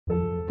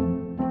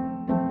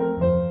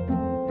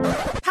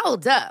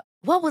Hold up.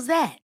 What was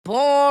that?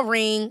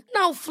 Boring.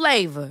 No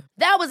flavor.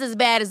 That was as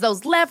bad as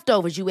those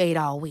leftovers you ate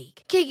all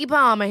week. Keke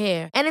Palmer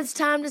here, and it's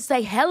time to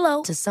say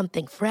hello to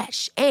something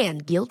fresh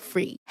and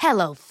guilt-free.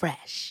 Hello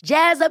Fresh.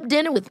 Jazz up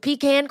dinner with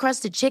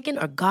pecan-crusted chicken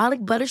or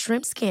garlic butter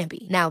shrimp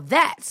scampi. Now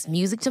that's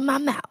music to my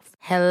mouth.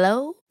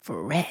 Hello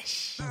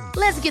Fresh.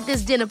 Let's get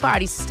this dinner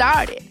party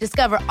started.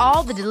 Discover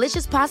all the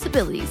delicious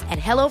possibilities at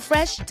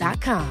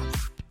hellofresh.com.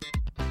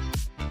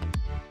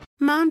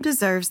 Mom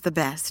deserves the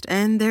best,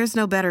 and there's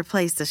no better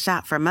place to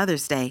shop for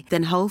Mother's Day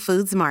than Whole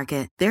Foods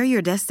Market. They're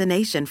your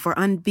destination for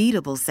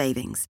unbeatable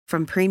savings,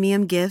 from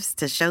premium gifts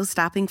to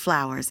show-stopping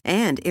flowers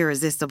and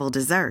irresistible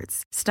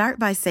desserts. Start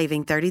by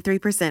saving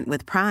 33%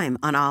 with Prime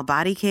on all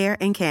body care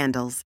and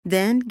candles.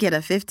 Then get a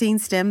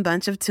 15-stem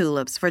bunch of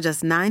tulips for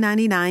just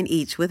 $9.99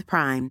 each with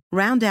Prime.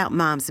 Round out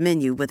Mom's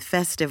menu with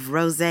festive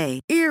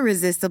rosé,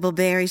 irresistible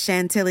berry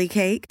chantilly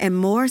cake, and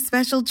more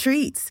special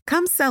treats.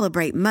 Come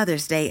celebrate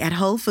Mother's Day at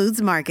Whole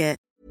Foods Market.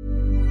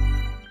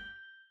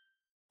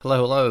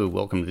 Hello,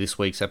 welcome to this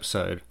week's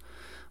episode.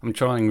 I'm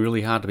trying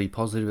really hard to be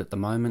positive at the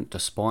moment,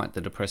 despite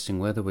the depressing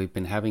weather we've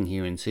been having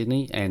here in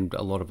Sydney and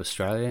a lot of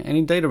Australia, and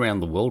indeed around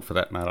the world for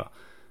that matter.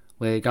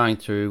 We're going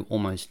through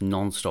almost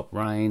non-stop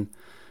rain.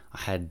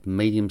 I had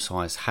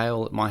medium-sized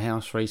hail at my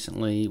house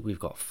recently. We've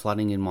got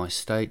flooding in my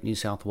state, New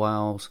South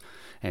Wales,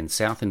 and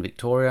south in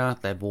Victoria.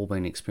 They've all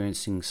been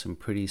experiencing some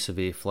pretty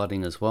severe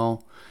flooding as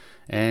well.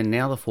 And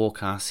now the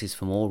forecast is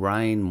for more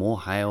rain,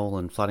 more hail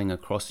and flooding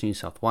across New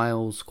South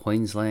Wales,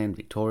 Queensland,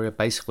 Victoria,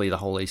 basically the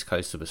whole east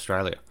coast of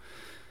Australia.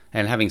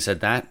 And having said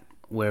that,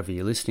 wherever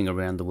you're listening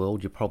around the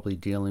world, you're probably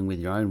dealing with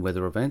your own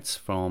weather events,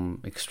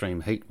 from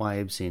extreme heat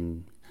waves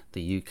in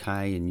the UK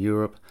and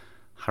Europe,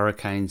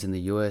 hurricanes in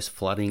the US,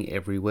 flooding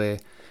everywhere.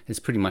 It's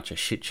pretty much a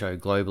shit show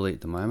globally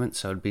at the moment,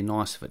 so it'd be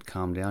nice if it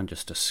calmed down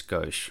just a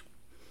skosh.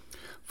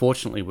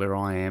 Fortunately, where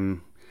I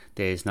am,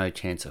 there's no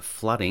chance of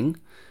flooding.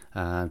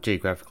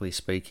 Geographically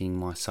speaking,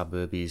 my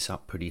suburb is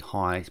up pretty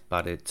high,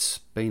 but it's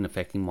been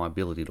affecting my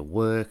ability to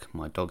work.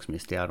 My dog's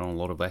missed out on a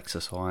lot of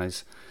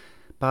exercise,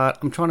 but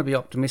I'm trying to be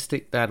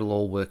optimistic that it'll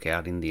all work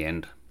out in the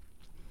end.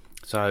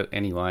 So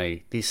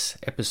anyway, this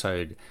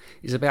episode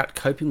is about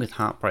coping with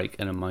heartbreak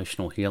and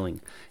emotional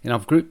healing, and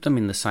I've grouped them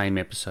in the same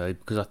episode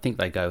because I think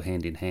they go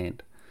hand in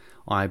hand.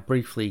 I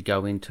briefly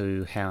go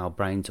into how our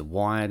brains are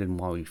wired and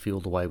why we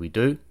feel the way we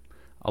do.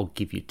 I'll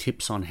give you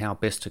tips on how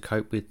best to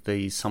cope with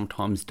these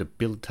sometimes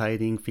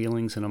debilitating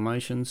feelings and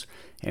emotions,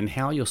 and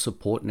how your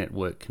support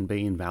network can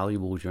be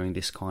invaluable during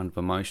this kind of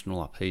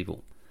emotional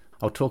upheaval.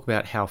 I'll talk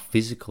about how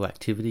physical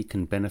activity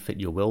can benefit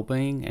your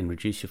well-being and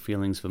reduce your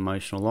feelings of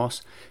emotional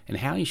loss, and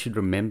how you should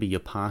remember your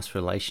past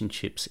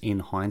relationships in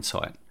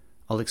hindsight.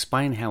 I'll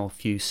explain how a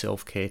few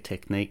self-care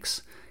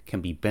techniques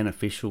can be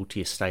beneficial to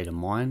your state of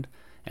mind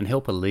and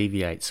help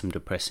alleviate some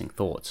depressing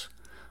thoughts.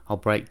 I'll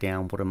break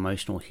down what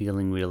emotional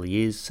healing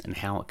really is and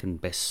how it can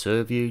best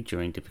serve you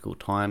during difficult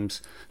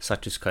times,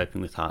 such as coping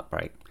with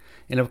heartbreak.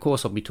 And of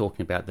course, I'll be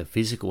talking about the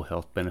physical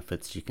health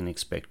benefits you can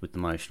expect with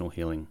emotional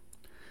healing.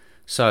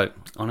 So,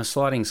 on a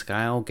sliding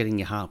scale, getting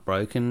your heart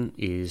broken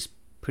is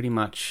pretty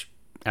much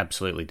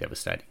absolutely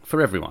devastating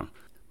for everyone.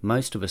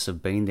 Most of us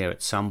have been there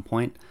at some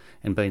point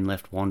and been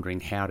left wondering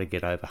how to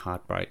get over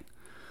heartbreak.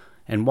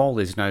 And while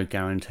there's no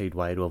guaranteed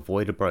way to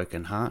avoid a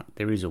broken heart,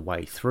 there is a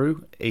way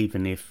through,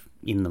 even if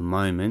in the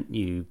moment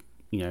you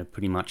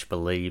pretty much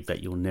believe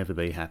that you'll never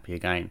be happy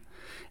again.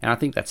 And I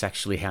think that's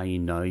actually how you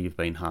know you've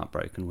been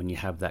heartbroken, when you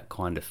have that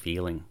kind of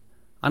feeling.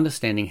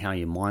 Understanding how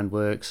your mind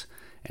works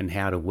and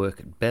how to work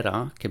it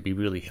better can be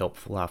really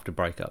helpful after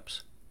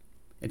breakups.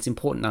 It's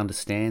important to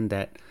understand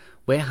that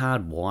we're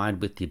hardwired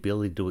with the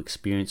ability to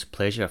experience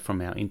pleasure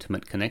from our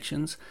intimate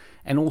connections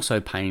and also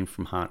pain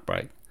from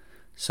heartbreak.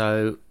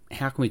 So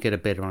how can we get a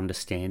better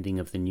understanding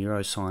of the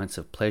neuroscience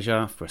of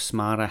pleasure for a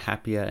smarter,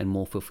 happier and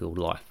more fulfilled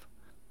life?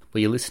 Well,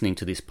 you're listening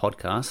to this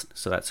podcast,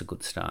 so that's a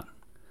good start.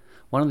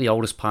 One of the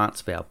oldest parts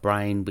of our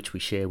brain, which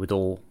we share with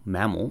all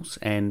mammals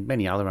and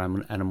many other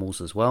animals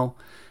as well,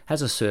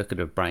 has a circuit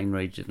of brain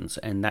regions,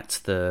 and that's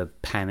the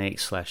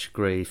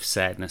panic/grief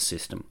sadness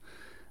system.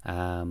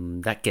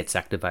 That gets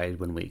activated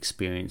when we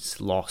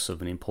experience loss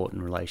of an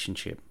important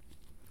relationship.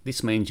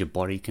 This means your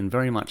body can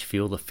very much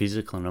feel the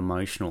physical and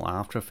emotional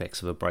after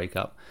effects of a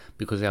breakup,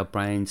 because our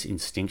brains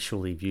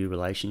instinctually view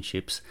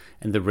relationships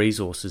and the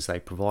resources they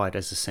provide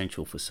as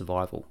essential for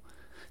survival.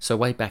 So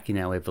way back in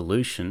our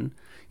evolution,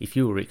 if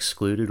you were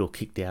excluded or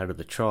kicked out of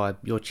the tribe,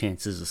 your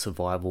chances of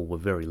survival were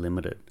very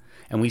limited.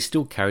 And we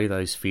still carry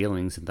those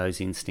feelings and those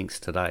instincts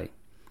today.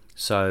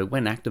 So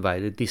when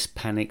activated, this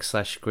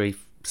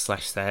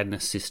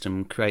panic/grief/sadness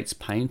system creates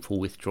painful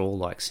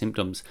withdrawal-like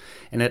symptoms,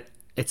 and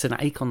it's an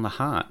ache on the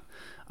heart.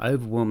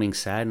 Overwhelming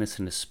sadness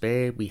and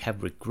despair, we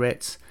have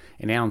regrets,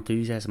 and our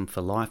enthusiasm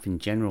for life in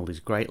general is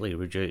greatly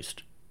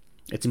reduced.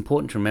 It's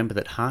important to remember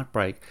that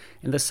heartbreak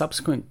and the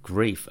subsequent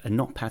grief are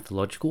not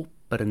pathological,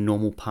 but a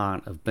normal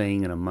part of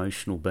being an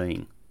emotional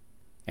being.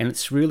 And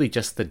it's really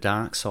just the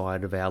dark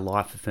side of our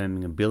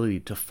life-affirming ability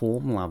to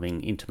form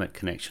loving, intimate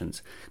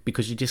connections,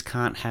 because you just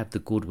can't have the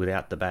good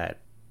without the bad.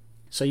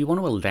 So you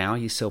want to allow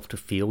yourself to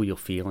feel your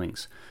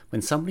feelings.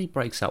 When somebody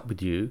breaks up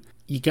with you,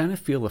 you're going to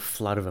feel a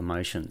flood of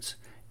emotions.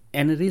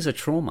 And it is a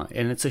trauma,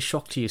 and it's a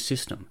shock to your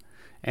system.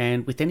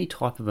 And with any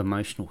type of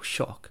emotional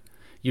shock,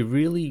 you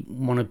really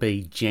want to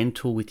be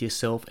gentle with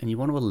yourself, and you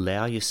want to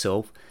allow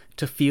yourself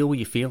to feel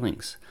your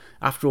feelings.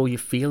 After all, your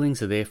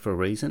feelings are there for a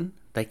reason.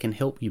 They can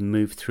help you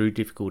move through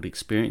difficult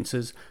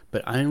experiences,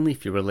 but only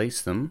if you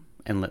release them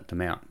and let them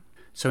out.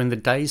 So in the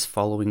days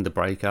following the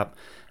breakup,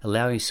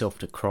 allow yourself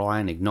to cry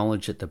and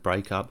acknowledge that the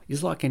breakup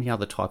is like any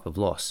other type of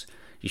loss.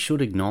 You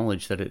should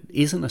acknowledge that it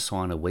isn't a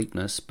sign of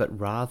weakness, but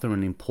rather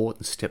an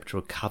important step to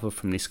recover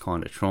from this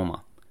kind of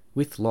trauma.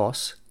 With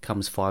loss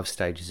comes 5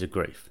 stages of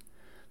grief.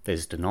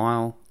 There's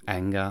denial,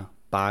 anger,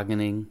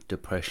 bargaining,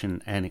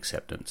 depression, and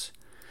acceptance.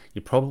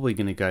 You're probably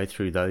going to go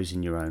through those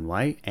in your own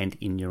way and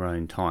in your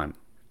own time.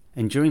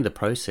 And during the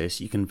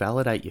process, you can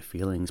validate your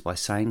feelings by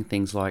saying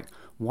things like,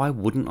 why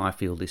wouldn't I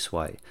feel this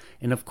way?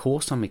 And of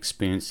course I'm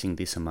experiencing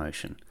this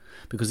emotion.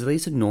 Because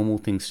these are normal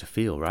things to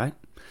feel, right?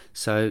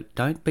 So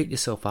don't beat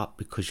yourself up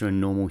because you're a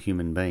normal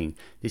human being.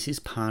 This is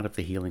part of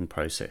the healing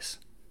process.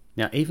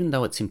 Now, even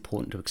though it's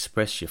important to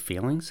express your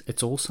feelings,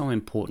 it's also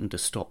important to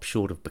stop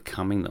short of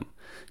becoming them.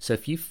 So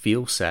if you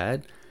feel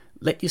sad,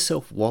 let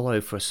yourself wallow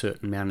for a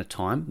certain amount of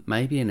time,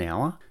 maybe an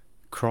hour.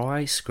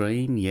 Cry,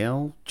 scream,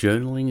 yell,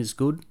 journaling is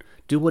good.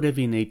 Do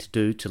whatever you need to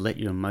do to let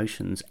your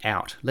emotions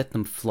out. Let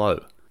them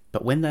flow.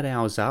 But when that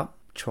hour's up,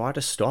 try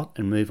to stop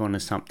and move on to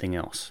something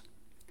else.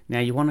 Now,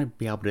 you want to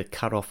be able to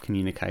cut off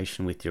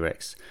communication with your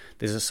ex.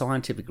 There's a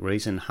scientific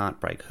reason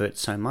heartbreak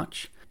hurts so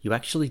much. You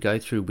actually go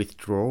through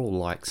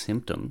withdrawal-like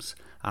symptoms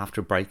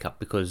after a breakup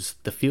because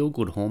the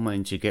feel-good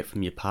hormones you get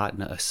from your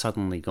partner are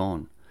suddenly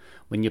gone.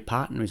 When your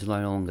partner is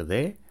no longer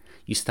there,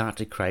 you start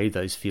to crave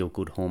those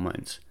feel-good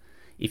hormones.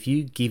 If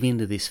you give in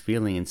to this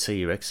feeling and see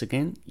your ex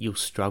again, you'll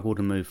struggle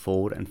to move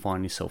forward and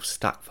find yourself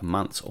stuck for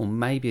months or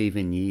maybe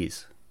even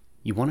years.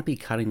 You want to be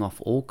cutting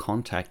off all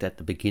contact at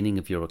the beginning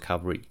of your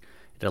recovery.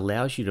 It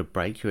allows you to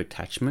break your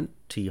attachment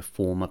to your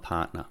former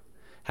partner.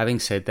 Having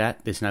said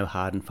that, there's no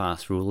hard and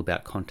fast rule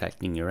about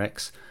contacting your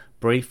ex.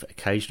 Brief,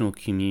 occasional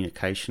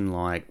communication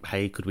like,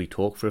 hey, could we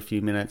talk for a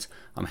few minutes?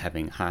 I'm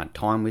having a hard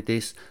time with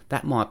this.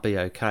 That might be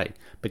okay,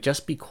 but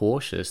just be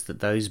cautious that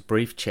those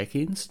brief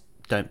check-ins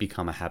don't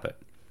become a habit.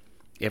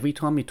 Every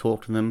time you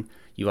talk to them,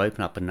 you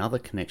open up another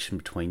connection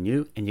between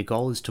you, and your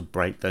goal is to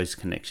break those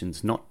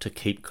connections, not to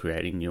keep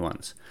creating new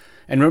ones.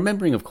 And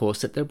remembering, of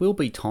course, that there will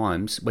be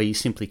times where you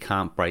simply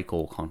can't break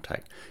all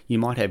contact. You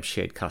might have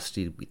shared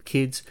custody with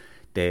kids.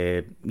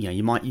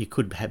 You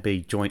could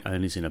be joint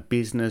owners in a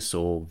business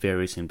or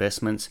various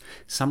investments.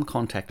 Some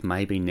contact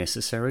may be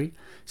necessary.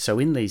 So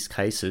in these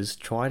cases,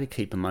 try to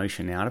keep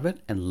emotion out of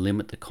it and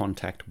limit the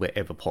contact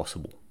wherever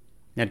possible.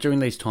 Now, during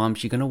these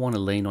times, you're going to want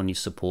to lean on your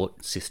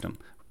support system.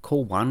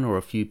 Call one or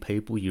a few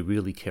people you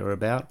really care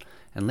about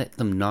and let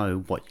them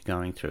know what you're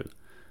going through.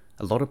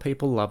 A lot of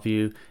people love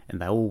you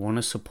and they will want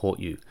to support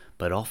you,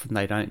 but often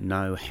they don't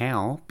know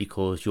how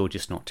because you're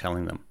just not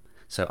telling them.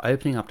 So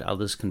opening up to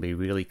others can be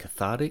really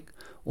cathartic.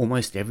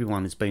 Almost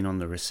everyone has been on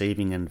the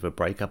receiving end of a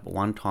breakup at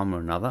one time or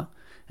another,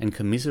 and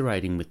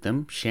commiserating with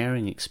them,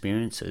 sharing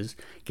experiences,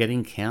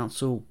 getting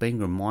counsel, being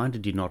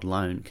reminded you're not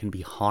alone can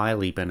be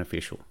highly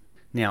beneficial.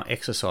 Now,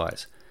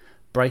 exercise.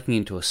 Breaking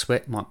into a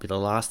sweat might be the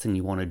last thing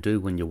you want to do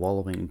when you're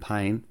wallowing in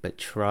pain, but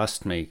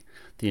trust me,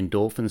 the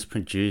endorphins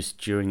produced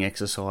during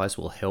exercise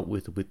will help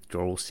with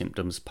withdrawal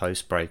symptoms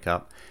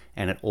post-breakup,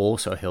 and it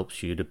also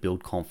helps you to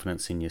build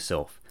confidence in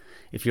yourself.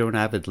 If you're an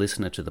avid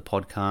listener to the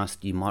podcast,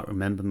 you might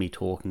remember me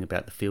talking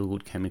about the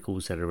feel-good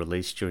chemicals that are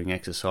released during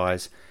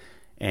exercise,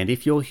 and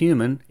if you're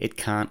human, it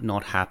can't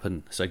not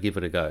happen, so give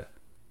it a go.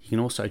 You can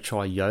also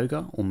try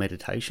yoga or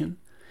meditation.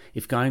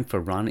 If going for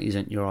a run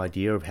isn't your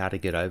idea of how to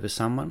get over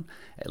someone,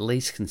 at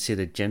least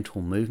consider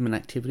gentle movement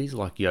activities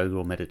like yoga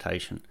or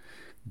meditation.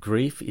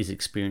 Grief is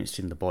experienced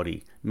in the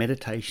body.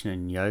 Meditation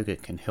and yoga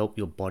can help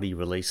your body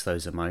release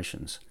those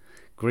emotions.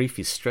 Grief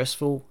is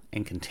stressful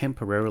and can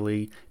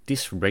temporarily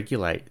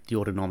dysregulate the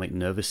autonomic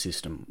nervous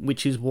system,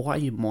 which is why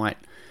you might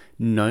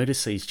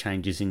notice these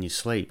changes in your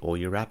sleep or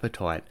your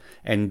appetite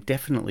and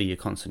definitely your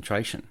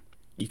concentration.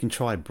 You can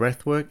try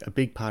breath work, a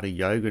big part of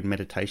yoga and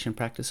meditation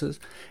practices,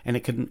 and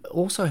it can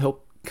also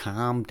help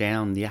calm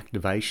down the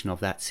activation of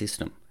that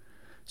system.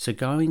 So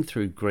going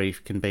through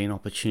grief can be an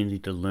opportunity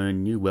to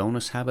learn new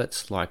wellness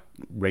habits like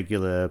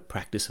regular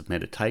practice of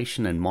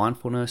meditation and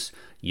mindfulness,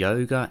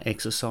 yoga,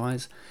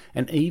 exercise,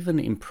 and even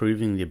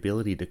improving the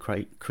ability to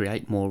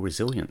create more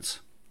resilience.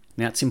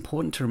 Now, it's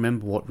important to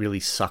remember what really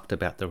sucked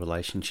about the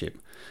relationship.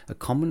 A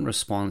common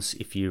response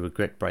if you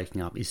regret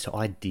breaking up is to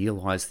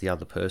idealize the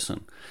other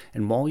person.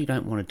 And while you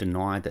don't want to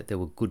deny that there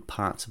were good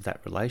parts of that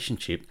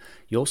relationship,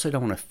 you also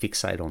don't want to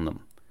fixate on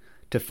them.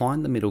 To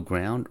find the middle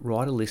ground,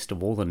 write a list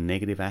of all the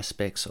negative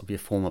aspects of your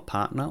former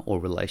partner or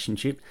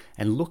relationship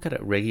and look at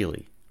it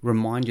regularly.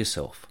 Remind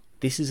yourself.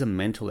 This is a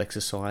mental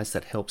exercise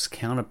that helps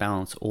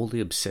counterbalance all the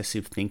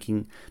obsessive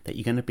thinking that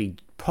you're going to be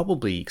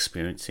probably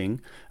experiencing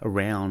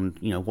around,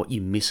 what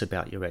you miss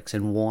about your ex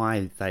and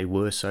why they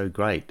were so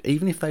great,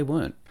 even if they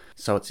weren't.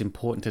 So it's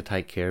important to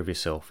take care of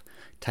yourself.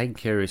 Taking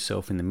care of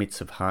yourself in the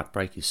midst of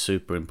heartbreak is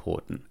super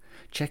important.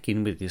 Check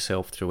in with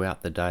yourself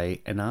throughout the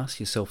day and ask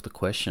yourself the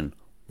question,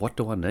 what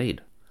do I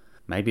need?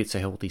 Maybe it's a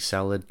healthy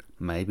salad,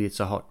 maybe it's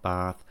a hot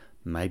bath,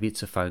 maybe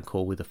it's a phone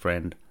call with a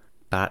friend.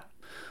 But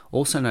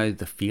also know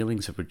the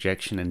feelings of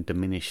rejection and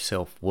diminished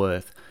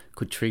self-worth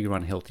could trigger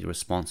unhealthy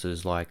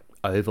responses like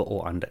over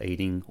or under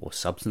eating or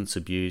substance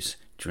abuse,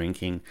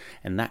 drinking,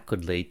 and that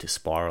could lead to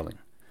spiraling.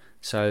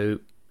 So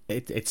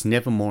it's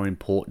never more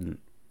important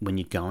when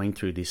you're going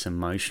through this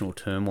emotional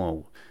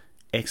turmoil.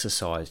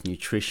 Exercise,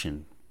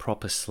 nutrition,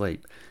 proper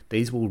sleep,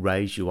 these will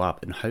raise you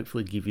up and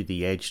hopefully give you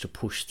the edge to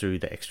push through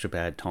the extra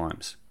bad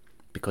times.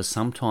 Because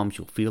sometimes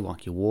you'll feel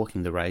like you're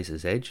walking the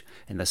razor's edge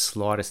and the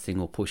slightest thing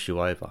will push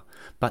you over.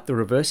 But the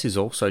reverse is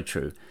also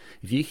true.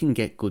 If you can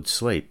get good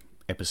sleep,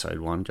 episode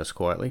 1 just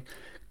quietly,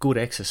 good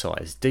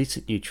exercise,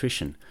 decent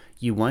nutrition,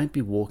 you won't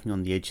be walking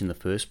on the edge in the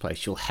first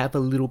place. You'll have a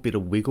little bit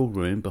of wiggle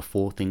room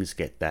before things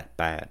get that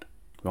bad,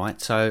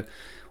 right? So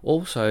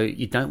also,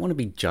 you don't want to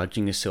be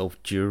judging yourself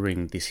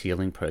during this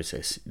healing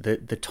process. The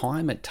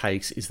time it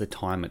takes is the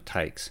time it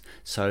takes.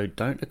 So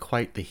don't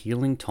equate the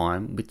healing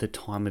time with the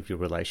time of your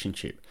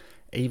relationship.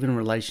 Even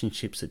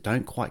relationships that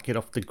don't quite get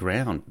off the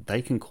ground,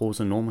 they can cause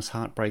enormous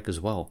heartbreak as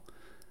well.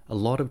 A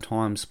lot of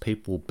times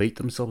people beat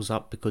themselves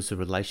up because the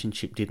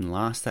relationship didn't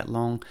last that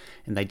long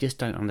and they just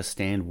don't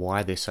understand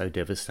why they're so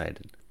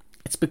devastated.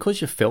 It's because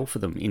you fell for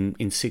them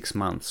in 6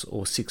 months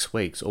or 6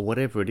 weeks or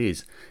whatever it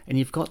is, and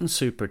you've gotten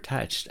super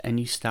attached and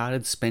you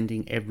started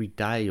spending every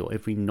day or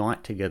every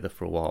night together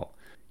for a while.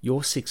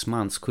 Your 6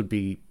 months could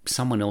be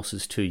someone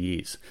else's 2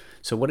 years.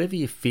 So whatever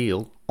you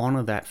feel,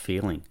 honour that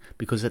feeling,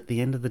 because at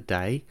the end of the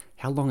day,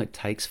 how long it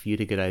takes for you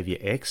to get over your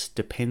ex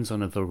depends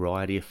on a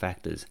variety of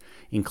factors,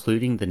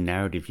 including the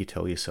narrative you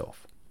tell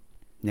yourself.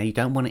 Now, you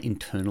don't want to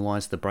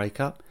internalise the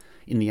breakup.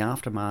 In the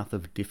aftermath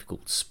of a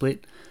difficult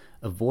split,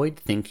 avoid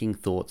thinking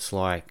thoughts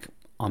like,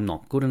 I'm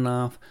not good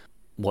enough,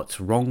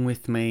 what's wrong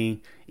with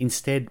me?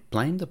 Instead,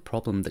 blame the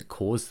problem that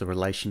caused the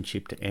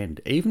relationship to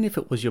end, even if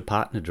it was your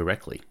partner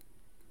directly.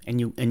 And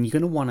you're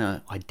going to want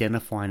to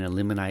identify and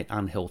eliminate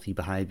unhealthy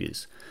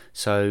behaviours.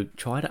 So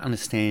try to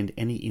understand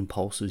any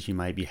impulses you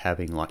may be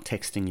having, like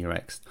texting your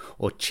ex,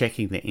 or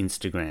checking their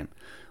Instagram,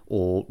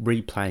 or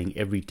replaying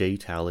every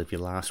detail of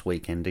your last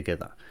weekend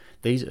together.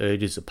 These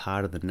urges are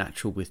part of the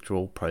natural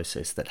withdrawal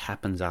process that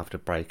happens after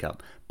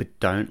breakup, but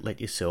don't let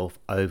yourself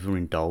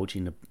overindulge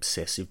in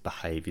obsessive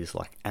behaviours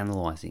like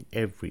analysing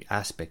every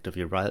aspect of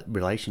your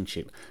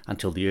relationship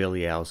until the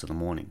early hours of the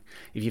morning.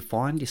 If you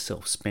find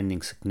yourself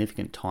spending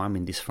significant time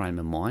in this frame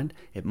of mind,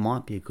 it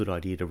might be a good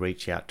idea to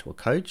reach out to a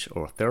coach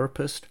or a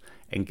therapist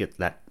and get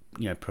that,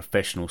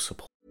 professional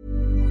support.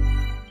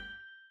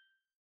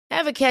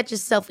 Ever catch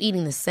yourself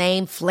eating the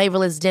same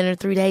flavorless dinner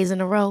 3 days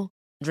in a row?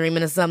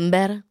 Dreaming of something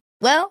better?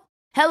 Well,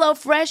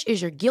 HelloFresh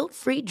is your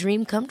guilt-free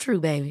dream come true,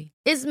 baby.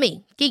 It's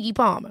me, Keke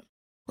Palmer.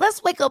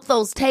 Let's wake up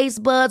those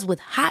taste buds with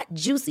hot,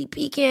 juicy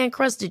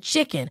pecan-crusted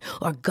chicken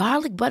or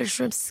garlic butter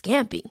shrimp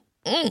scampi.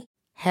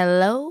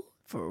 Hello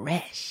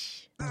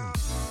Fresh.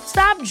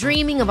 Stop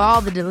dreaming of all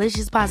the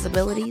delicious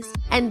possibilities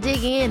and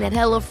dig in at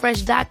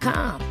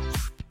HelloFresh.com.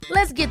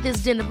 Let's get this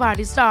dinner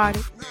party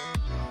started.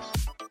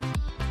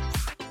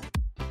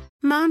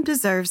 Mom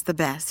deserves the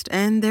best,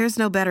 and there's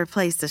no better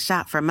place to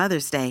shop for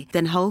Mother's Day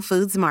than Whole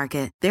Foods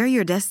Market. They're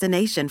your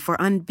destination for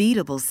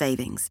unbeatable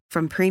savings,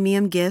 from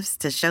premium gifts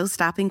to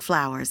show-stopping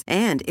flowers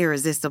and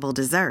irresistible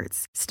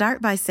desserts.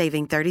 Start by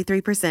saving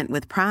 33%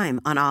 with Prime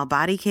on all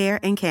body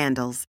care and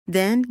candles.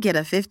 Then get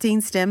a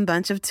 15-stem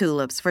bunch of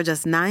tulips for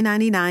just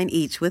 $9.99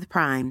 each with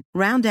Prime.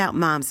 Round out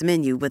Mom's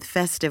menu with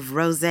festive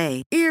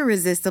rosé,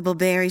 irresistible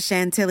berry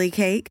chantilly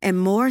cake,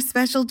 and more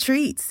special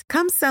treats.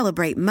 Come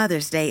celebrate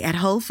Mother's Day at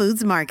Whole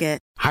Foods Market.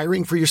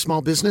 Hiring for your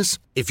small business?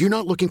 If you're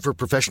not looking for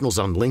professionals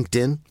on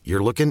LinkedIn,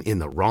 you're looking in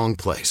the wrong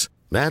place.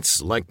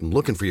 That's like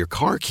looking for your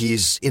car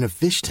keys in a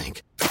fish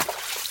tank.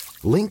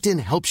 LinkedIn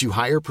helps you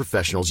hire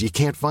professionals you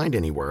can't find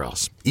anywhere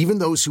else, even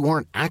those who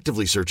aren't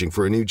actively searching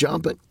for a new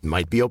job but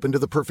might be open to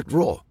the perfect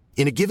role.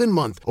 In a given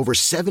month, over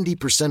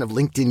 70% of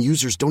LinkedIn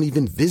users don't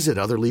even visit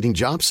other leading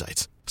job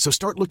sites. So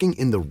start looking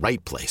in the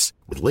right place.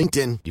 With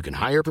LinkedIn, you can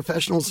hire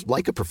professionals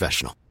like a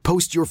professional.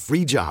 Post your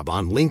free job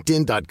on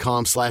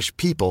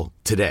linkedin.com/people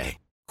today.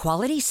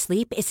 Quality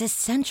sleep is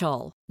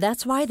essential.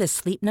 That's why the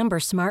Sleep Number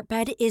Smart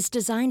Bed is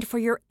designed for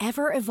your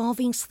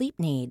ever-evolving sleep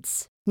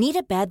needs. Need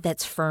a bed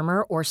that's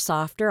firmer or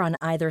softer on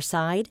either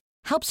side?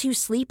 Helps you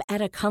sleep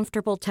at a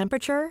comfortable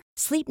temperature?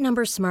 Sleep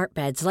Number Smart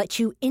Beds let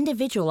you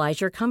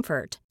individualize your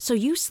comfort, so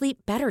you sleep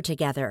better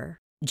together.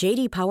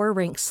 J.D. Power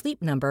ranks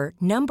Sleep Number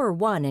number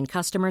 1 in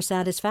customer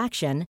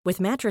satisfaction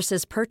with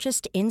mattresses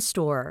purchased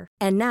in-store.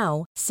 And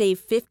now, save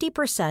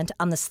 50%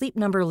 on the Sleep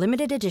Number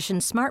Limited Edition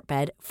Smart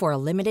Bed for a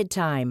limited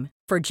time.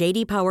 For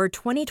J.D. Power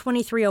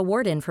 2023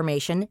 award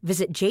information,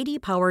 visit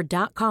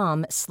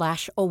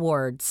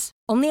jdpower.com/awards.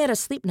 Only at a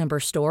Sleep Number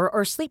store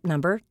or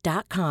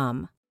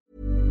sleepnumber.com.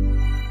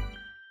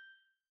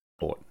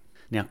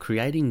 Now,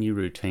 creating new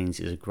routines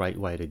is a great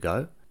way to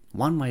go.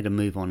 One way to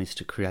move on is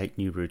to create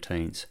new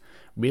routines.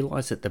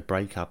 Realize that the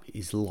breakup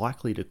is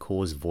likely to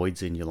cause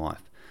voids in your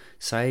life.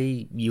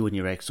 Say you and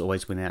your ex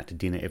always went out to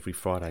dinner every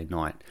Friday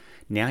night.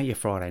 Now your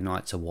Friday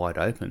nights are wide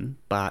open,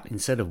 but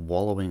instead of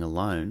wallowing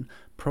alone,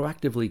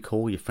 proactively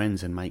call your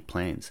friends and make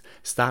plans.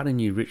 Start a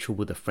new ritual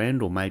with a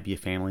friend or maybe a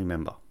family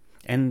member.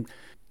 And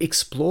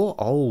explore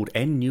old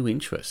and new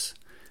interests.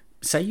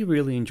 Say you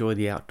really enjoy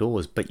the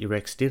outdoors, but your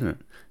ex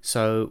didn't.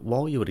 So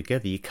while you were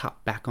together, you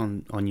cut back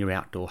on your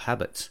outdoor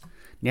habits.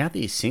 Now that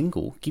you're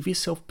single, give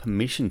yourself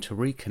permission to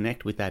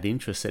reconnect with that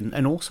interest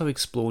and also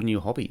explore new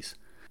hobbies.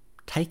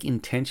 Take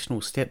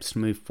intentional steps to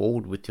move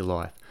forward with your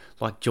life,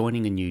 like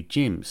joining a new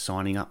gym,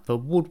 signing up for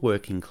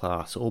woodworking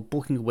class, or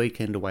booking a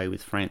weekend away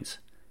with friends.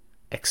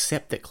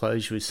 Accept that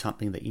closure is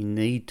something that you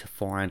need to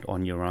find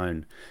on your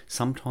own.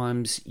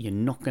 Sometimes you're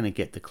not going to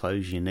get the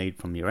closure you need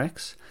from your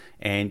ex,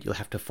 and you'll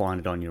have to find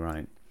it on your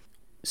own.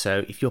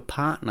 So if your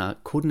partner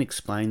couldn't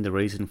explain the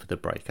reason for the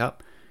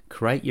breakup,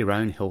 create your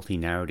own healthy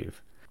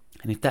narrative.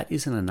 And if that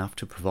isn't enough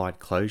to provide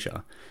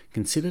closure,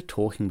 consider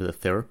talking with a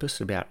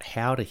therapist about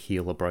how to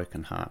heal a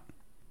broken heart.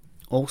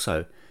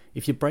 Also,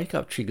 if your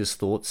breakup triggers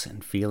thoughts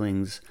and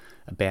feelings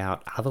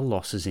about other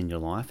losses in your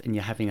life and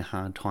you're having a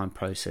hard time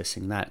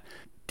processing that,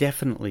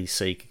 definitely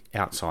seek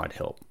outside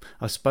help.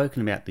 I've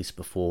spoken about this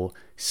before.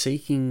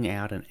 Seeking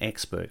out an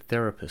expert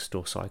therapist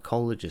or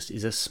psychologist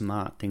is a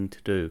smart thing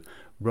to do.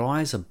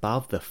 Rise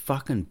above the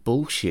fucking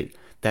bullshit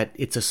that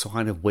it's a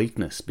sign of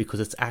weakness, because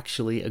it's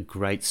actually a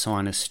great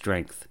sign of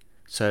strength.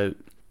 So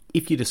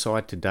if you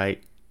decide to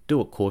date,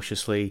 do it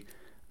cautiously.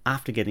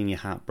 After getting your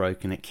heart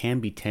broken, it can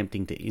be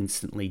tempting to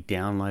instantly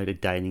download a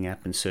dating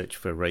app and search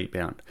for a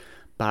rebound.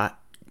 But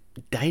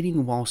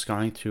dating whilst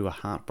going through a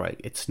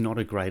heartbreak, it's not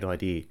a great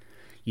idea.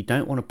 You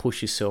don't want to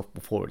push yourself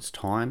before it's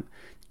time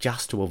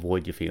just to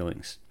avoid your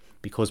feelings,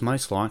 because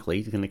most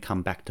likely they're going to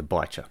come back to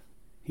bite you.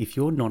 If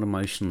you're not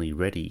emotionally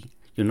ready,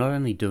 you're not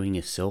only doing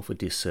yourself a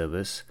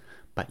disservice,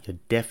 but you're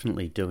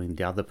definitely doing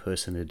the other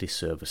person a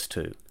disservice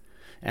too.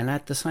 And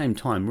at the same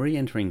time,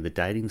 re-entering the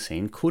dating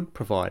scene could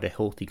provide a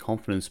healthy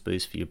confidence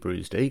boost for your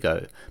bruised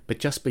ego, but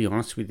just be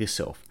honest with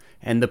yourself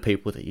and the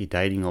people that you're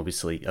dating,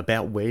 obviously,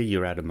 about where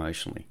you're at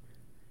emotionally.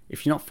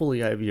 If you're not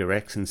fully over your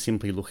ex and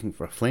simply looking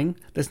for a fling,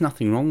 there's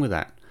nothing wrong with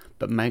that,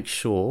 but make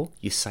sure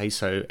you say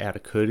so out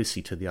of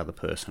courtesy to the other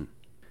person.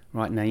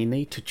 Right, now you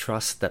need to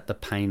trust that the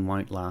pain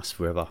won't last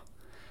forever.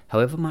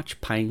 However much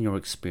pain you're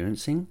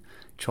experiencing,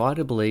 try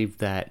to believe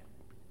that,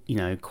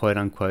 quote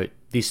unquote,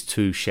 this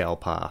too shall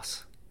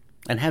pass.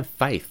 And have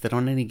faith that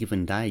on any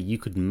given day you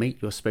could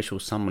meet your special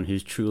someone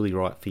who's truly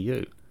right for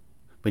you.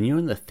 When you're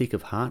in the thick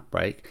of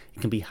heartbreak,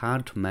 it can be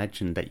hard to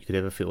imagine that you could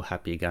ever feel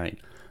happy again.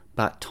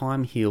 But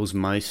time heals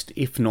most,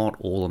 if not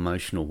all,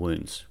 emotional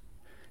wounds.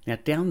 Now,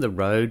 down the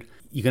road,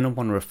 you're going to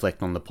want to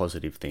reflect on the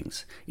positive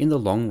things. In the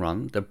long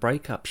run, the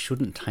breakup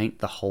shouldn't taint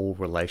the whole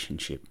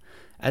relationship.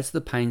 As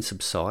the pain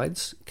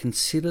subsides,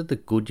 consider the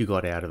good you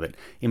got out of it.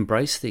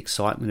 Embrace the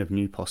excitement of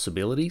new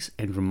possibilities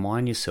and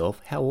remind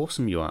yourself how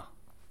awesome you are.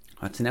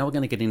 Right, so now we're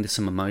going to get into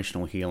some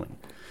emotional healing.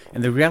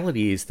 And the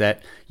reality is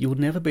that you will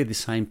never be the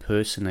same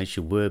person as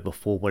you were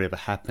before whatever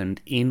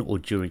happened in or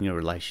during your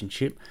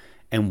relationship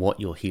and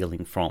what you're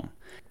healing from.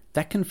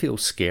 That can feel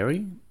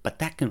scary, but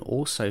that can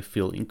also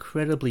feel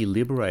incredibly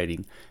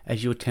liberating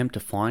as you attempt to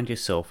find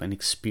yourself and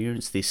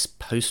experience this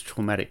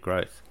post-traumatic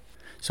growth.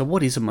 So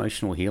what is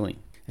emotional healing?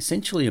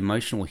 Essentially,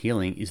 emotional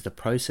healing is the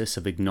process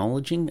of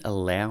acknowledging,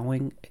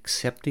 allowing,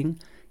 accepting,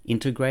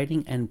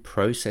 integrating and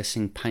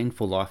processing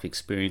painful life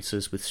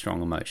experiences with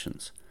strong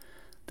emotions.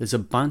 There's a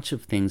bunch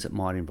of things it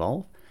might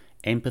involve: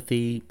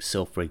 empathy,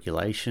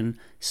 self-regulation,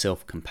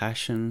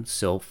 self-compassion,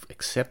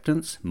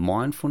 self-acceptance,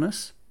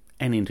 mindfulness,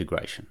 and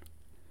integration.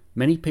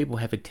 Many people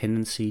have a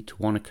tendency to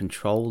want to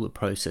control the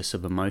process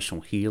of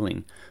emotional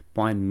healing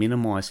by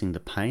minimizing the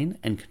pain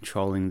and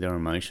controlling their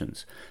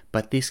emotions,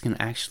 but this can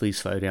actually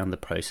slow down the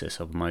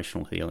process of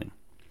emotional healing.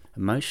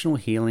 Emotional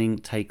healing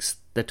takes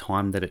the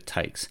time that it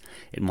takes.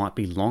 It might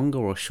be longer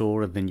or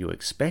shorter than you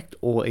expect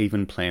or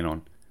even plan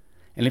on.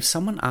 And if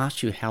someone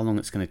asks you how long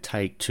it's going to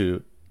take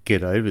to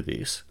get over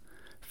this,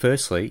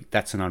 firstly,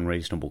 that's an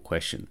unreasonable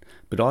question.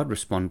 But I'd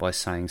respond by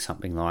saying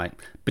something like,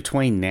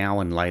 between now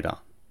and later.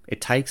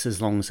 It takes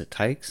as long as it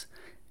takes,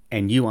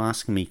 and you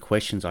asking me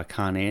questions I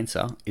can't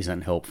answer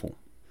isn't helpful.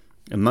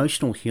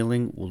 Emotional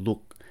healing will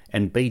look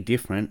and be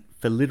different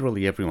for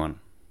literally everyone.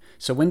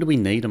 So when do we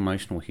need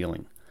emotional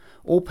healing?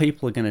 All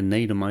people are going to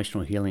need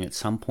emotional healing at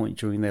some point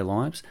during their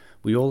lives.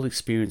 We all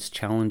experience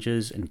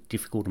challenges and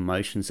difficult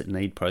emotions that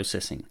need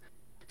processing.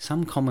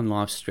 Some common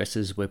life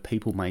stresses where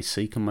people may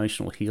seek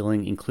emotional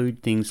healing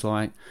include things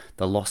like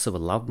the loss of a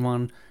loved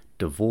one,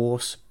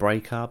 divorce,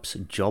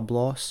 breakups, job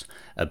loss,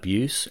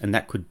 abuse, and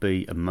that could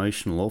be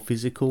emotional or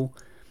physical,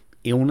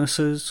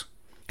 illnesses.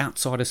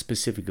 Outside of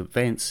specific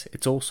events,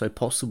 it's also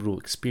possible to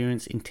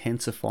experience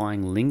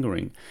intensifying,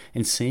 lingering,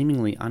 and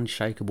seemingly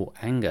unshakable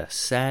anger,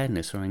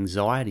 sadness, or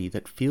anxiety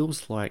that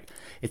feels like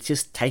it's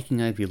just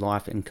taking over your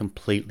life and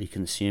completely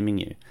consuming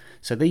you.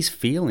 So these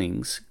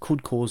feelings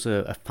could cause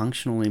a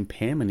functional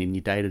impairment in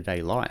your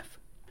day-to-day life.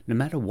 No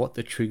matter what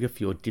the trigger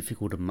for your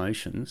difficult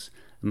emotions,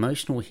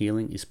 emotional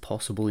healing is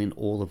possible in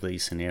all of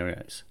these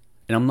scenarios.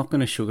 And I'm not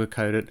going to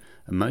sugarcoat it.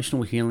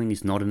 Emotional healing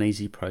is not an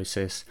easy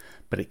process,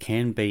 but it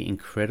can be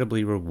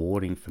incredibly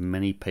rewarding for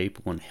many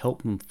people and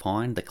help them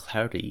find the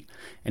clarity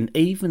and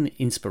even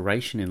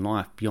inspiration in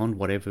life beyond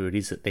whatever it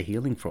is that they're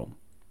healing from.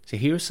 So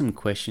here are some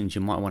questions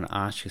you might want to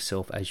ask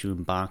yourself as you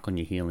embark on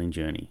your healing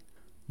journey.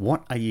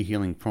 What are you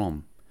healing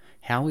from?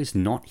 How is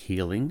not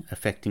healing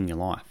affecting your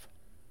life?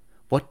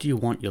 What do you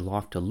want your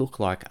life to look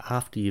like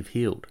after you've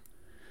healed?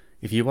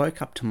 If you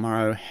woke up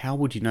tomorrow, how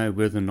would you know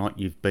whether or not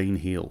you've been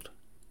healed?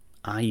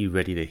 Are you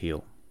ready to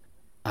heal?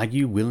 Are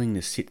you willing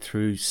to sit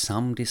through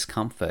some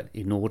discomfort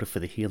in order for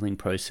the healing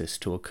process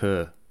to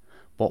occur?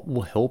 What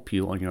will help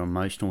you on your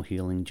emotional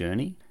healing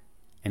journey?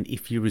 And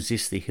if you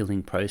resist the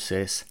healing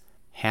process,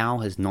 how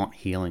has not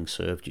healing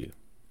served you?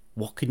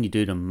 What can you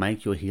do to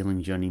make your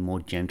healing journey more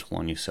gentle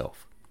on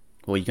yourself?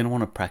 Well, you're going to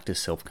want to practice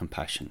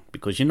self-compassion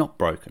because you're not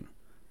broken.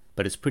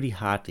 But it's pretty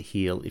hard to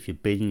heal if you're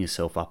beating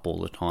yourself up all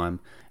the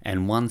time.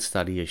 And one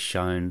study has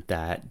shown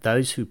that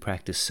those who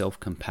practice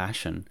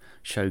self-compassion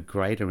show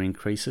greater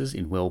increases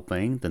in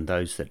well-being than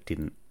those that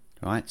didn't.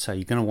 Right? So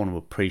you're going to want to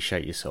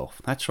appreciate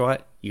yourself. That's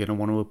right, you're going to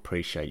want to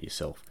appreciate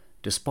yourself.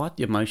 Despite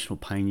the emotional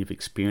pain you've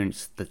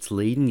experienced that's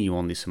leading you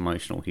on this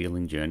emotional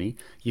healing journey,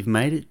 you've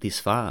made it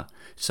this far.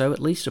 So at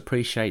least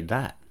appreciate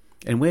that.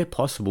 And where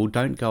possible,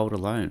 don't go it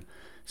alone.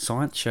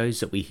 Science shows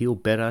that we heal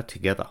better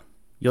together.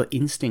 Your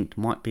instinct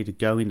might be to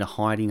go into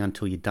hiding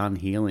until you're done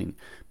healing,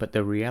 but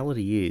the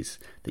reality is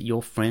that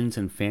your friends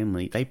and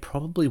family, they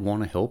probably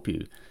want to help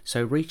you.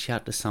 So reach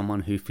out to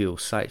someone who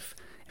feels safe.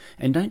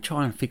 And don't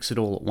try and fix it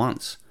all at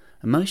once.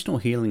 Emotional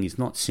healing is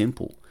not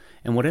simple,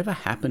 and whatever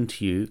happened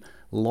to you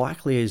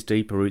likely has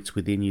deeper roots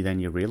within you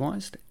than you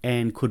realized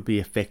and could be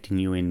affecting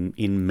you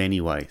in many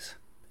ways.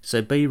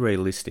 So be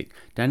realistic.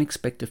 Don't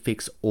expect to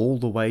fix all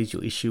the ways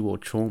your issue or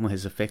trauma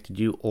has affected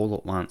you all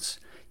at once.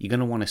 You're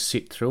going to want to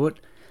sit through it,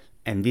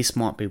 and this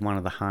might be one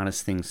of the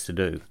hardest things to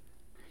do.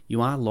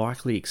 You are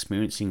likely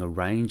experiencing a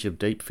range of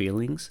deep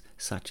feelings,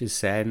 such as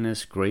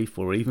sadness, grief,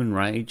 or even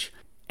rage,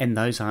 and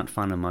those aren't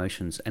fun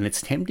emotions, and it's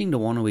tempting to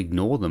want to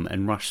ignore them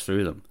and rush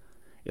through them.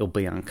 It'll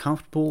be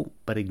uncomfortable,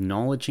 but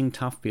acknowledging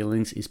tough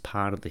feelings is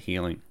part of the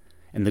healing.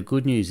 And the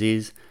good news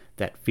is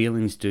that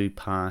feelings do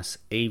pass,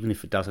 even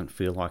if it doesn't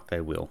feel like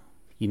they will.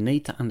 You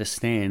need to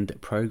understand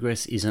that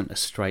progress isn't a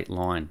straight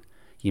line.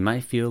 You may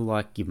feel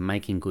like you're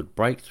making good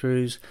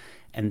breakthroughs,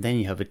 and then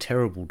you have a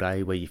terrible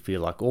day where you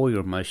feel like all your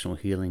emotional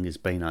healing has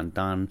been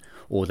undone,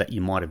 or that you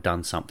might have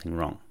done something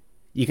wrong.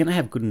 You're going to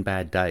have good and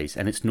bad days,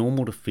 and it's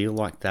normal to feel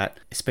like that,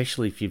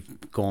 especially if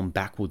you've gone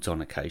backwards on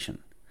occasion.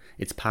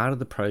 It's part of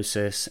the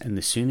process, and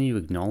the sooner you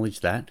acknowledge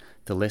that,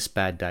 the less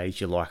bad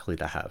days you're likely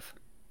to have.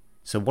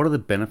 So what are the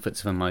benefits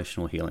of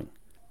emotional healing?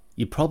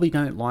 You probably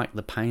don't like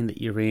the pain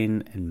that you're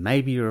in, and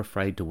maybe you're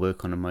afraid to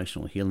work on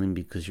emotional healing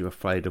because you're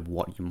afraid of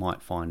what you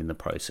might find in the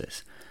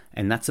process.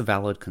 And that's a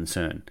valid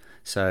concern.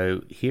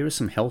 So here are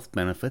some health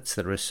benefits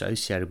that are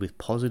associated with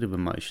positive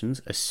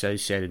emotions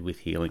associated with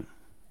healing.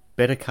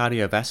 Better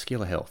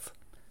cardiovascular health.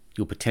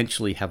 You'll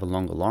potentially have a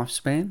longer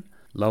lifespan,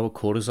 lower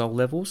cortisol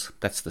levels,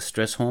 that's the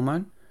stress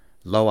hormone,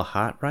 lower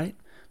heart rate,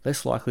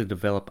 less likely to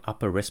develop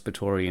upper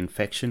respiratory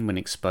infection when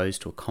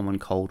exposed to a common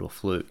cold or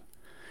flu.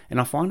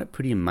 And I find it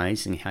pretty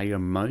amazing how your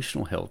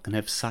emotional health can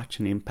have such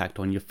an impact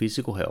on your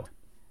physical health.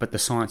 But the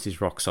science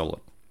is rock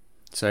solid.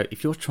 So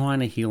if you're trying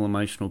to heal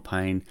emotional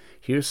pain,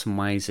 here are some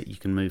ways that you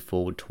can move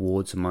forward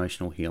towards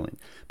emotional healing.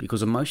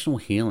 Because emotional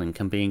healing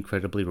can be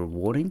incredibly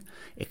rewarding,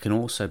 it can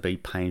also be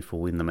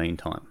painful in the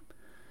meantime.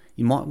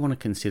 You might want to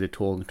consider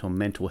talking to a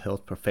mental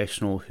health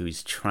professional who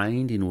is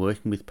trained in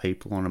working with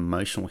people on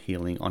emotional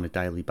healing on a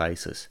daily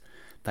basis.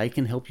 They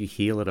can help you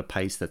heal at a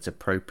pace that's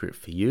appropriate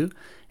for you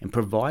and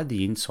provide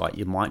the insight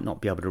you might not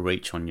be able to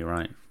reach on your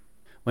own.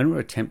 When we're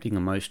attempting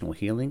emotional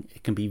healing,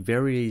 it can be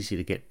very easy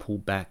to get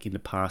pulled back into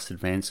past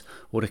events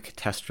or to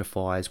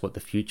catastrophize what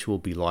the future will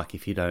be like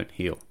if you don't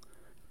heal.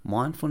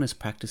 Mindfulness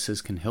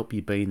practices can help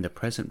you be in the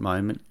present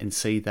moment and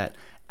see that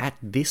at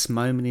this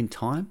moment in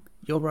time,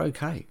 you're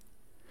okay.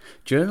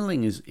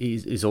 Journaling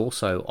is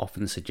also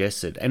often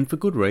suggested, and for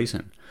good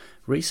reason.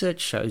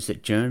 Research shows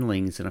that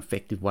journaling is an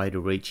effective way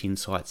to reach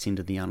insights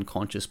into the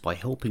unconscious by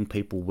helping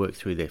people work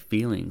through their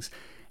feelings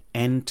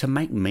and to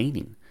make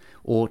meaning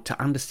or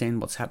to understand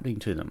what's happening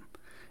to them.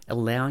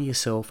 Allow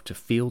yourself to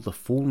feel the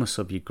fullness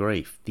of your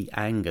grief, the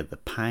anger, the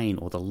pain,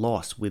 or the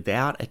loss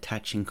without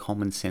attaching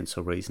common sense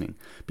or reasoning.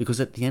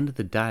 Because at the end of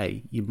the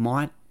day, you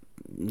might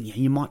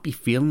be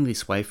feeling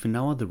this way for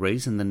no other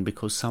reason than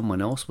because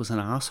someone else was an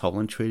asshole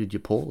and treated you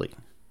poorly.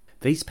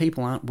 These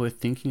people aren't worth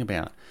thinking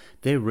about.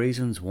 Their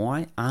reasons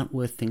why aren't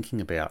worth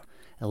thinking about.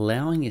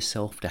 Allowing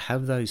yourself to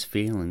have those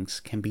feelings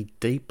can be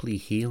deeply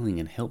healing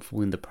and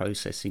helpful in the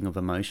processing of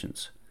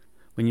emotions.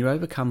 When you're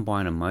overcome by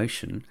an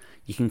emotion,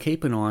 you can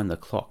keep an eye on the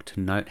clock to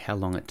note how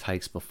long it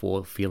takes before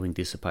the feeling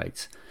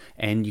dissipates,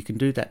 and you can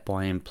do that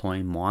by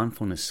employing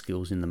mindfulness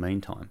skills in the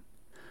meantime.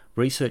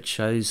 Research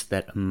shows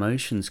that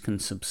emotions can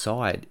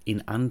subside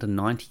in under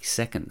 90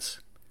 seconds.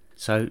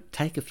 So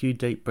take a few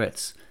deep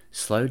breaths,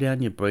 slow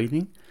down your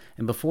breathing,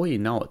 and before you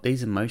know it,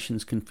 these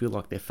emotions can feel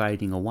like they're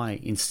fading away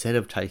instead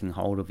of taking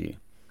hold of you.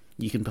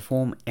 You can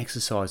perform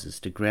exercises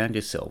to ground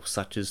yourself,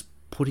 such as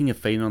putting your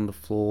feet on the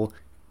floor,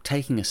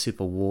 taking a sip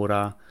of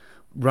water,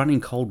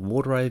 running cold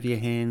water over your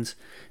hands.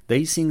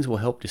 These things will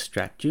help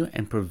distract you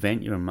and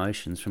prevent your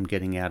emotions from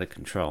getting out of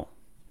control.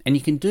 And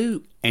you can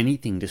do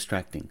anything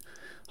distracting.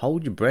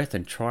 Hold your breath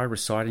and try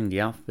reciting the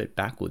alphabet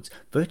backwards.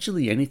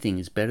 Virtually anything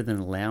is better than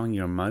allowing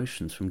your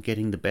emotions from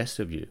getting the best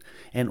of you.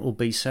 And it will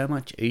be so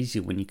much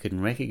easier when you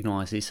can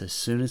recognize this as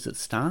soon as it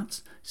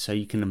starts, so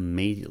you can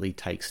immediately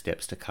take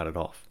steps to cut it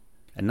off.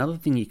 Another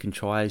thing you can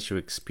try as you're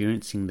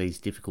experiencing these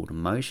difficult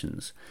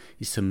emotions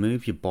is to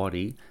move your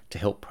body to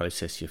help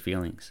process your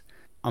feelings.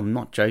 I'm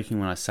not joking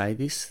when I say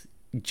this.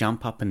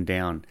 Jump up and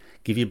down,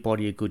 give your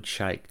body a good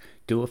shake,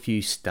 do a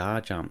few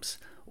star jumps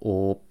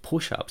or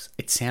push-ups.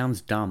 It sounds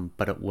dumb,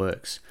 but it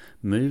works.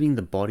 Moving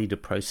the body to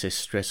process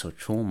stress or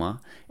trauma,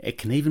 it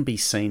can even be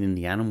seen in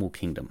the animal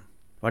kingdom.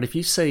 Right? If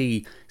you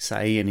see,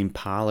 say, an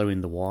impala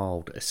in the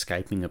wild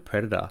escaping a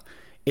predator,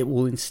 it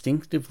will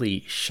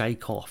instinctively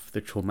shake off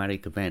the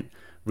traumatic event,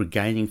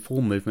 regaining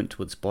full movement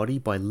to its body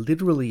by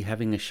literally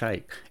having a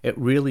shake. It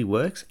really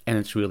works, and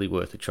it's really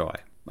worth a try.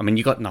 I mean,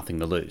 you got nothing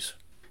to lose.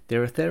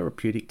 There are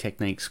therapeutic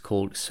techniques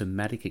called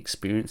somatic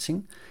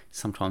experiencing,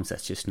 sometimes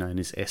that's just known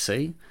as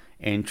SE,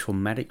 and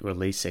traumatic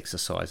release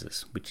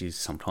exercises, which is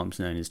sometimes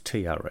known as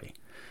TRE.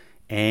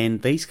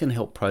 And these can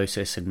help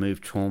process and move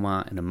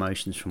trauma and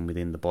emotions from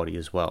within the body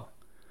as well.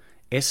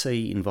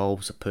 SE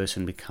involves a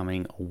person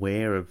becoming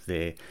aware of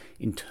their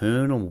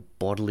internal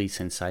bodily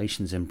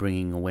sensations and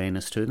bringing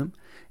awareness to them,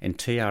 and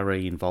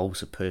TRE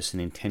involves a person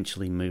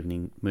intentionally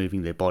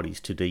moving their bodies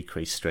to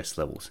decrease stress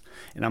levels.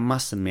 And I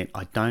must admit,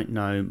 I don't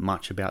know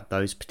much about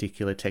those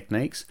particular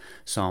techniques,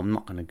 so I'm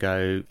not going to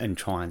go and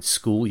try and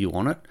school you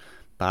on it,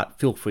 but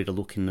feel free to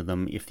look into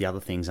them if the other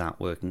things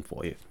aren't working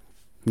for you.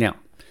 Now,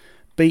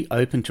 be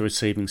open to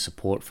receiving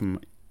support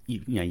from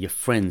your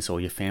friends or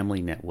your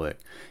family network.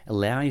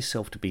 Allow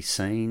yourself to be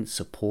seen,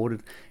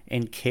 supported,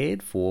 and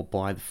cared for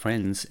by the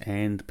friends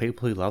and the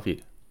people who love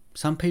you.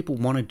 Some people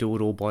want to do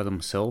it all by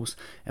themselves,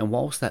 and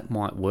whilst that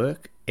might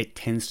work, it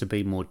tends to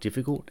be more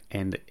difficult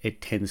and it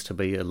tends to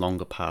be a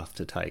longer path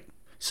to take.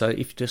 So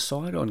if you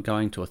decide on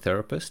going to a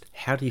therapist,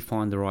 how do you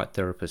find the right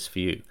therapist for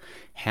you?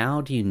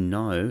 How do you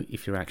know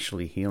if you're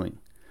actually healing?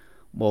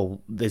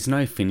 Well, there's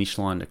no finish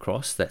line to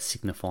cross that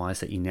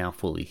signifies that you're now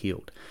fully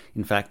healed.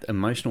 In fact,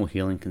 emotional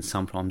healing can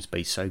sometimes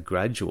be so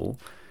gradual,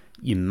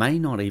 you may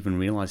not even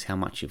realize how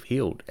much you've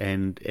healed,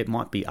 and it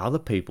might be other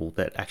people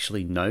that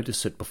actually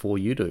notice it before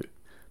you do.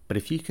 But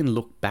if you can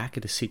look back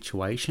at a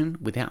situation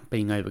without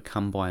being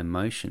overcome by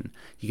emotion,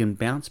 you can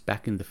bounce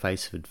back in the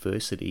face of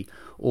adversity,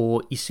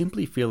 or you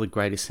simply feel a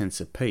greater sense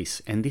of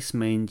peace, and this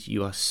means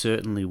you are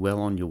certainly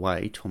well on your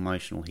way to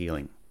emotional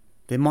healing.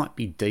 There might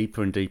be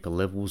deeper and deeper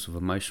levels of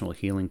emotional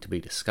healing to be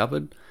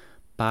discovered,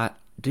 but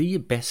do your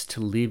best to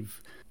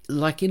live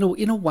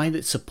in a way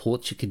that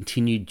supports your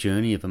continued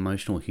journey of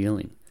emotional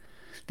healing.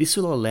 This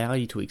will allow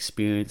you to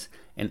experience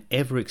an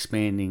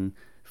ever-expanding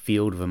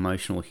field of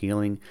emotional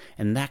healing,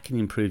 and that can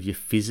improve your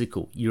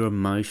physical, your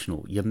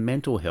emotional, your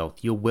mental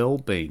health, your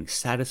well-being,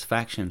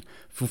 satisfaction,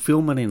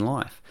 fulfillment in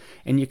life,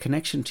 and your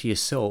connection to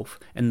yourself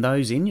and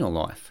those in your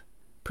life.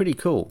 Pretty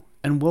cool,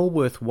 and well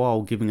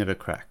worthwhile giving it a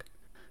crack.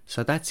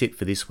 So that's it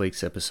for this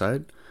week's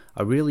episode.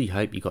 I really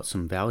hope you got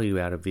some value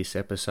out of this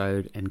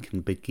episode and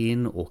can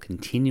begin or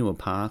continue a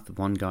path of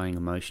ongoing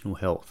emotional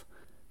health.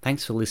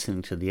 Thanks for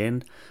listening to the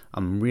end.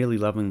 I'm really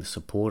loving the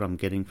support I'm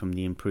getting from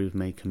the Improve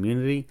Me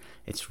community.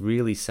 It's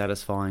really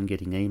satisfying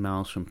getting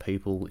emails from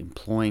people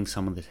employing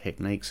some of the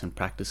techniques and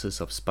practices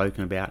I've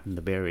spoken about in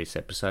the various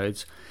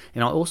episodes.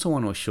 And I also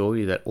want to assure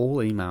you that all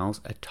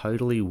emails are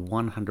totally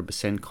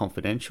 100%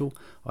 confidential.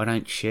 I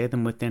don't share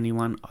them with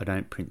anyone, I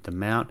don't print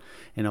them out,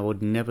 and I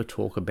would never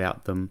talk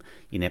about them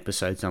in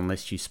episodes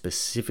unless you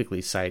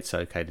specifically say it's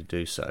okay to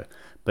do so.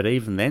 But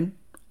even then,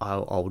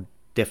 I'll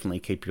definitely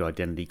keep your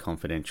identity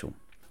confidential.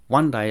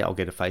 One day I'll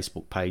get a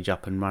Facebook page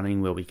up and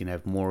running where we can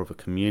have more of a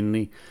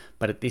community,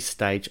 but at this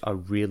stage I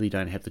really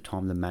don't have the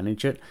time to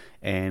manage it,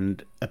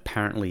 and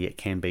apparently it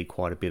can be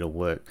quite a bit of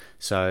work.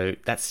 So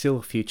that's still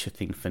a future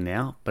thing for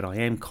now, but I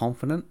am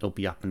confident it'll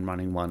be up and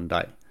running one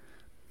day.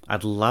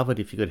 I'd love it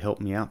if you could help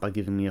me out by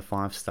giving me a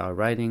 5-star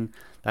rating.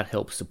 That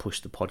helps to push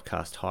the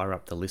podcast higher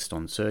up the list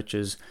on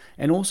searches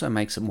and also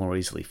makes it more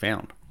easily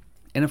found.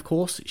 And of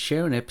course,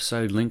 share an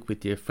episode link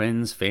with your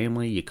friends,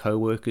 family, your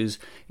co-workers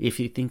if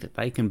you think that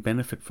they can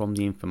benefit from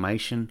the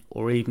information,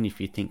 or even if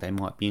you think they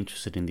might be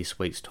interested in this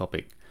week's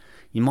topic.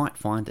 You might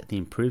find that the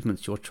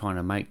improvements you're trying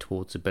to make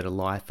towards a better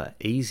life are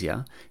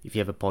easier if you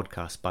have a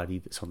podcast buddy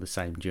that's on the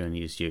same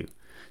journey as you.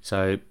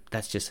 So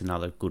that's just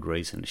another good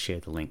reason to share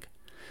the link.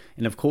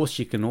 And of course,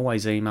 you can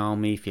always email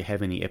me if you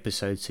have any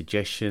episode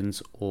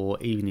suggestions,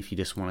 or even if you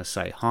just want to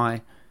say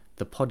hi.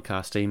 The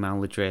podcast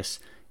email address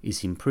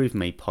is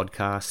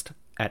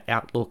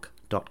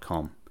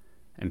improvemepodcast@outlook.com.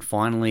 And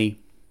finally,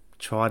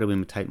 try to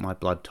imitate my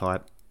blood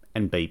type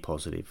and be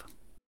positive.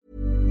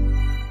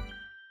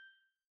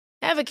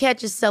 Ever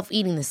catch yourself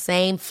eating the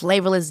same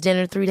flavorless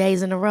dinner 3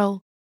 days in a row?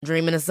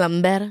 Dreaming of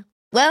something better?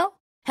 Well,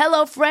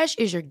 HelloFresh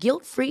is your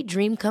guilt-free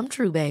dream come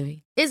true,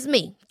 baby. It's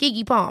me,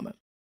 Keke Palmer.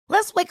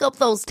 Let's wake up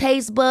those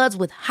taste buds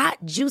with hot,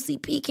 juicy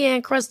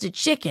pecan-crusted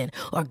chicken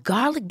or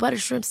garlic butter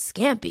shrimp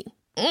scampi.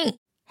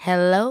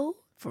 Hello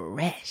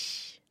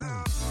Fresh.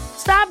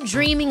 Stop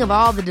dreaming of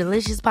all the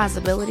delicious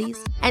possibilities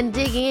and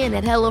dig in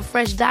at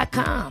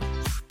HelloFresh.com.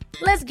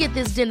 Let's get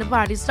this dinner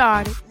party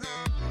started.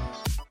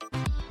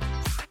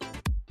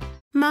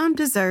 Mom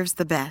deserves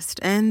the best,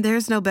 and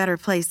there's no better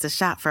place to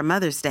shop for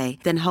Mother's Day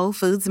than Whole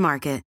Foods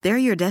Market. They're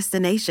your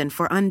destination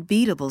for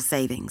unbeatable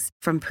savings,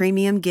 from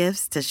premium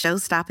gifts to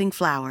show-stopping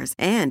flowers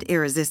and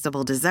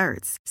irresistible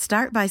desserts.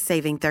 Start by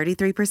saving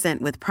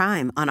 33% with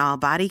Prime on all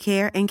body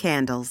care and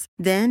candles.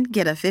 Then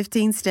get a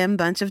 15-stem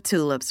bunch of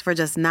tulips for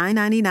just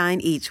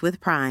 $9.99 each with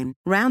Prime.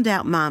 Round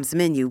out Mom's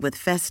menu with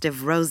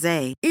festive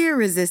rosé,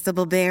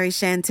 irresistible berry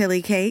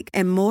chantilly cake,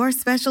 and more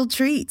special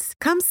treats.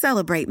 Come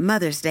celebrate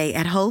Mother's Day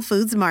at Whole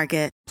Foods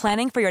Market.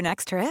 Planning for your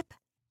next trip?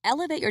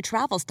 Elevate your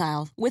travel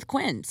style with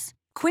Quince.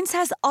 Quince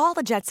has all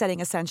the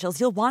jet-setting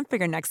essentials you'll want for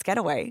your next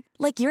getaway,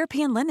 like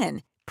European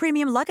linen,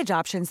 premium luggage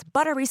options,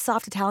 buttery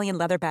soft Italian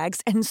leather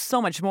bags, and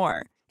so much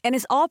more. And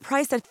is all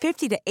priced at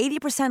 50 to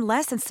 80%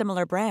 less than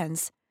similar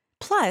brands.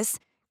 Plus,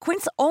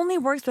 Quince only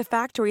works with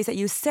factories that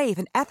use safe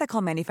and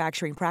ethical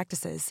manufacturing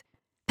practices.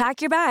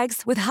 Pack your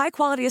bags with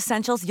high-quality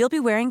essentials you'll be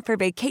wearing for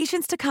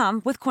vacations to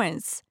come with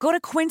Quince. Go to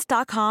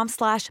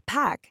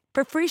quince.com/pack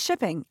for free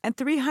shipping and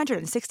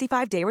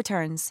 365-day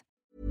returns.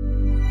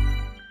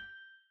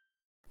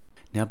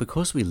 Now,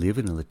 because we live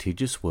in a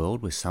litigious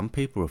world where some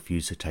people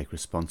refuse to take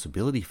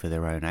responsibility for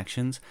their own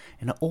actions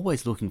and are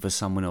always looking for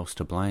someone else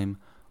to blame,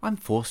 I'm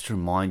forced to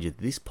remind you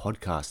that this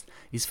podcast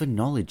is for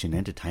knowledge and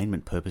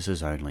entertainment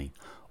purposes only.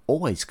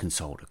 Always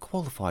consult a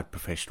qualified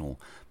professional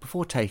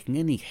before taking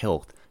any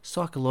health,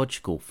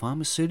 psychological,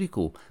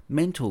 pharmaceutical,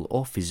 mental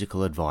or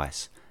physical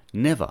advice.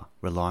 Never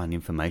rely on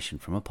information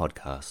from a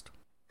podcast.